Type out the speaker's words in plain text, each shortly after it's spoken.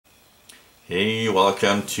Hey,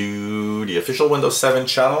 welcome to the official Windows 7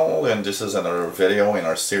 channel, and this is another video in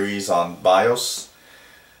our series on BIOS.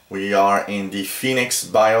 We are in the Phoenix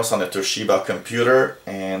BIOS on a Toshiba computer,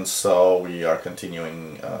 and so we are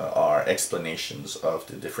continuing our explanations of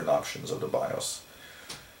the different options of the BIOS.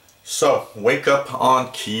 So, wake up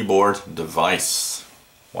on keyboard device.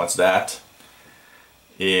 What's that?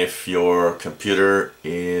 If your computer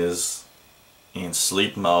is in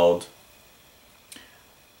sleep mode,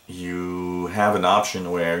 you have an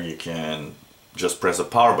option where you can just press the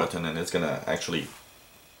power button and it's gonna actually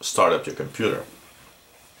start up your computer.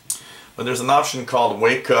 But there's an option called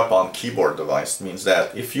wake up on keyboard device. It means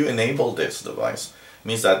that if you enable this device, it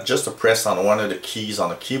means that just a press on one of the keys on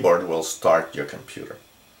the keyboard will start your computer.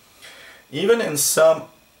 Even in some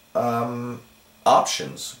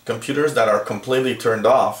options, computers that are completely turned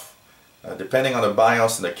off, depending on the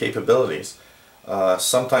BIOS and the capabilities,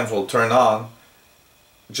 sometimes will turn on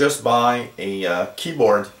just by a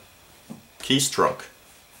keyboard keystroke,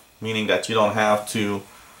 meaning that you don't have to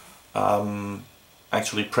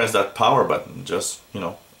actually press that power button. Just,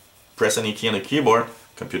 press any key on the keyboard,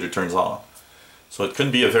 computer turns on. So it could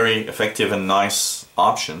be a very effective and nice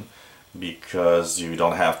option because you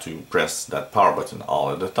don't have to press that power button all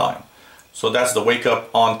of the time. So that's the wake up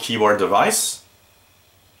on keyboard device.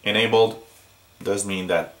 Enabled does mean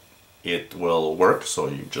that it will work, so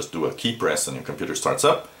you just do a key press and your computer starts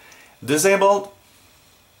up. Disabled,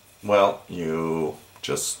 well, you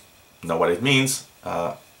just know what it means.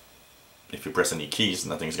 If you press any keys,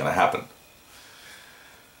 nothing's gonna happen.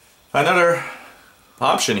 Another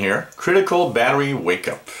option here, critical battery wake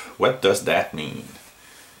up. What does that mean?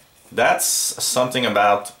 That's something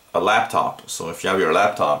about a laptop. So if you have your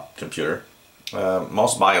laptop computer,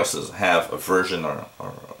 most BIOSes have a version or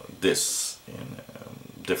this in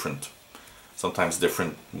sometimes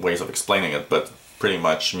different ways of explaining it, but pretty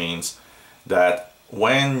much means that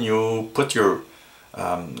when you put your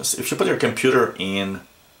if you put your computer in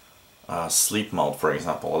sleep mode, for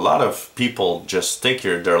example, a lot of people just take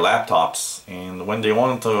their laptops, and when they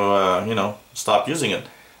want to stop using it,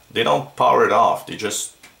 they don't power it off. They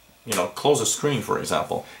just close the screen, for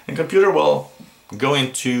example, and computer will go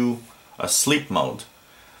into a sleep mode.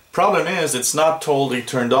 Problem is, it's not totally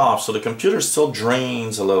turned off, so the computer still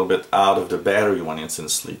drains a little bit out of the battery when it's in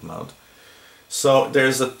sleep mode. So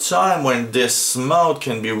there's a time when this mode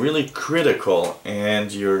can be really critical,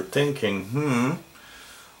 and you're thinking,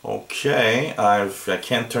 okay, I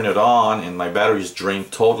can't turn it on, and my battery's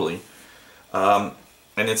drained totally. And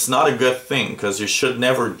it's not a good thing, because you should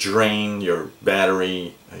never drain your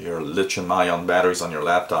battery, your lithium-ion batteries on your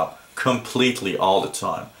laptop completely all the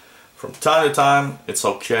time. From time to time, it's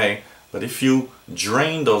okay, but if you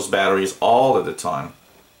drain those batteries all of the time,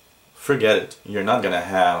 forget it. You're not going to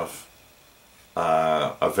have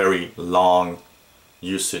a very long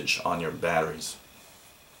usage on your batteries.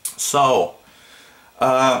 So,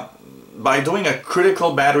 by doing a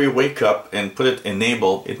critical battery wake up and put it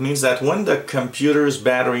enabled, it means that when the computer's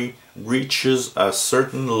battery reaches a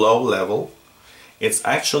certain low level, it's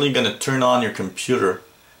actually going to turn on your computer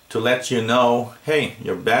to let you know, hey,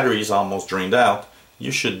 your battery is almost drained out,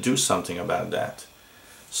 you should do something about that.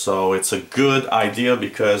 So it's a good idea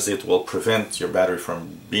because it will prevent your battery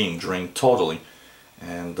from being drained totally.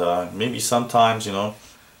 And maybe sometimes,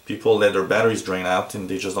 people let their batteries drain out and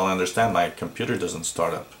they just don't understand, my computer doesn't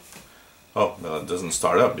start up. Oh, well, it doesn't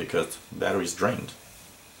start up because battery is drained.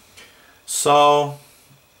 So,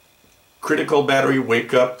 critical battery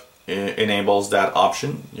wake up enables that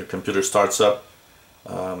option. Your computer starts up.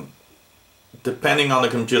 Depending on the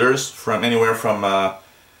computers, from anywhere from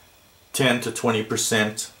 10 to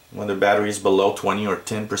 20% when the battery is below 20 or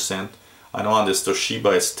 10%. I know on this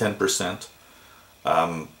Toshiba it's 10%.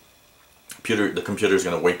 The computer is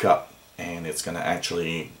going to wake up and it's going to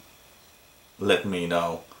actually let me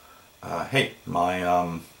know, hey,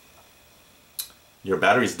 your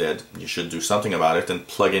battery's dead, you should do something about it and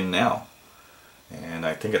plug in now. And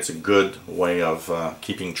I think it's a good way of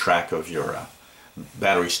keeping track of your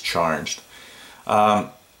batteries charged.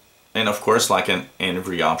 And of course, like in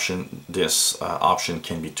every option, this option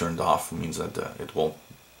can be turned off. It means that it won't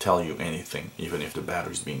tell you anything, even if the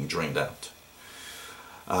battery is being drained out.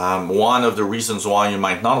 One of the reasons why you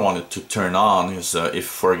might not want it to turn on is if,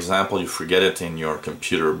 for example, you forget it in your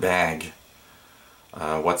computer bag.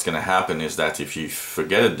 What's going to happen is that if you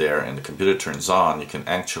forget it there and the computer turns on, you can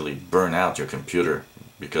actually burn out your computer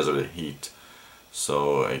because of the heat.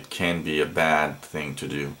 So it can be a bad thing to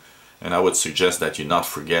do. And I would suggest that you not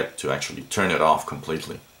forget to actually turn it off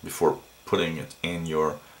completely before putting it in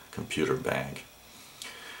your computer bag.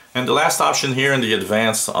 And the last option here in the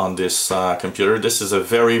advanced on this computer, this is a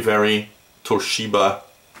very Toshiba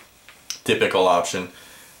typical option,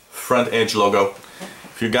 front edge logo.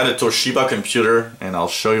 If you got a Toshiba computer, and I'll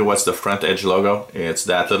show you what's the front edge logo, it's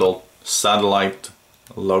that little satellite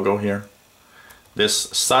logo here. This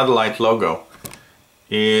satellite logo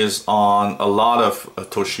is on a lot of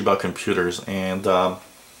Toshiba computers, and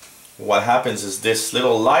what happens is this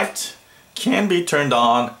little light can be turned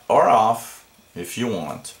on or off if you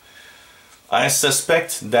want. I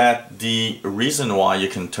suspect that the reason why you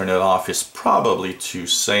can turn it off is probably to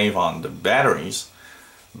save on the batteries,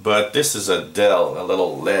 but this is a Dell, a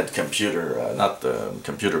little LED computer, not the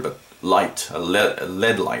computer but light, a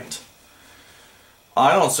LED light.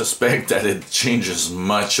 I don't suspect that it changes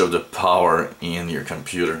much of the power in your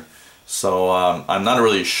computer, so I'm not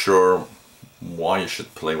really sure why you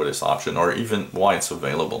should play with this option or even why it's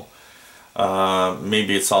available.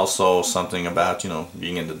 Maybe it's also something about, you know,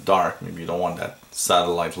 being in the dark. Maybe you don't want that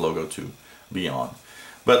satellite logo to be on.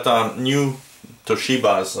 But new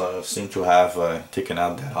Toshibas seem to have taken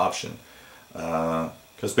out that option,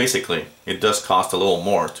 because basically it does cost a little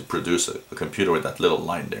more to produce a computer with that little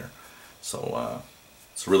line there. So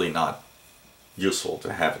it's really not useful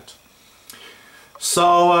to have it.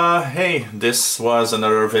 So hey, this was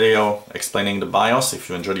another video explaining the BIOS. If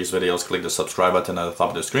you enjoy these videos, click the subscribe button at the top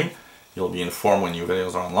of the screen. You'll be informed when new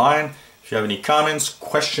videos are online. If you have any comments,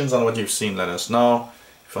 questions on what you've seen, let us know.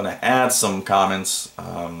 If you want to add some comments,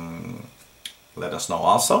 let us know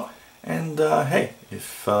also. And hey,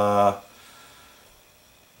 if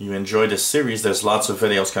you enjoy this series, there's lots of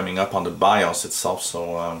videos coming up on the BIOS itself,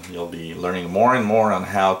 so you'll be learning more and more on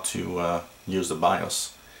how to use the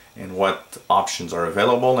BIOS and what options are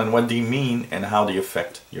available and what they mean and how they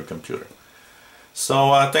affect your computer.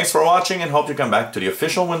 So thanks for watching, and hope you come back to the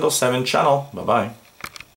official Windows 7 channel. Bye bye.